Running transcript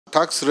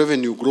tax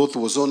revenue growth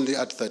was only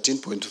at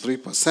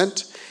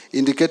 13.3%,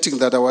 indicating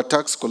that our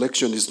tax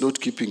collection is not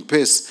keeping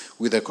pace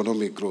with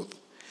economic growth.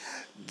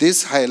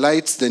 This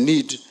highlights the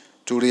need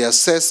to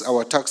reassess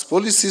our tax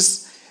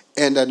policies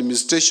and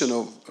administration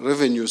of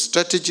revenue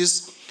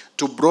strategies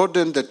to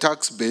broaden the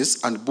tax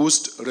base and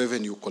boost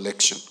revenue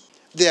collection.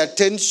 The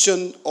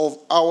attention of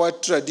our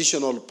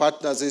traditional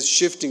partners is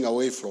shifting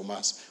away from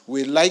us.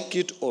 We like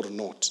it or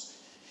not.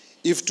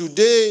 If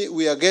today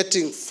we are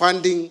getting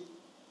funding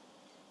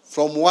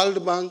from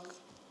World Bank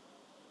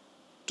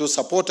to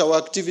support our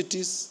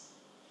activities,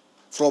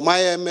 from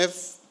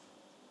IMF,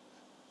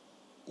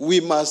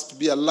 we must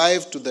be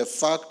alive to the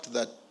fact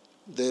that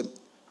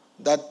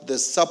the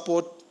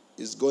support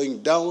is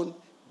going down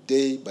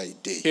day by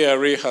day.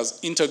 KRA has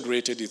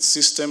integrated its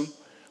system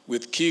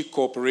with key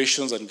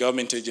corporations and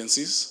government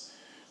agencies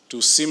to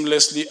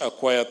seamlessly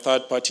acquire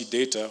third-party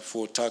data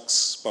for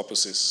tax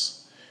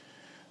purposes.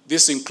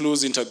 This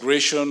includes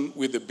integration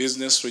with the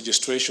business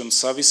registration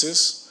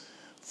services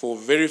for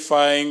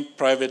verifying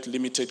private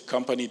limited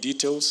company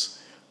details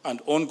and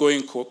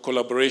ongoing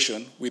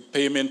collaboration with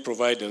payment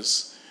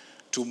providers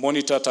to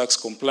monitor tax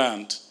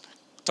compliance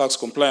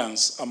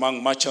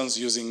among merchants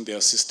using their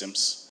systems.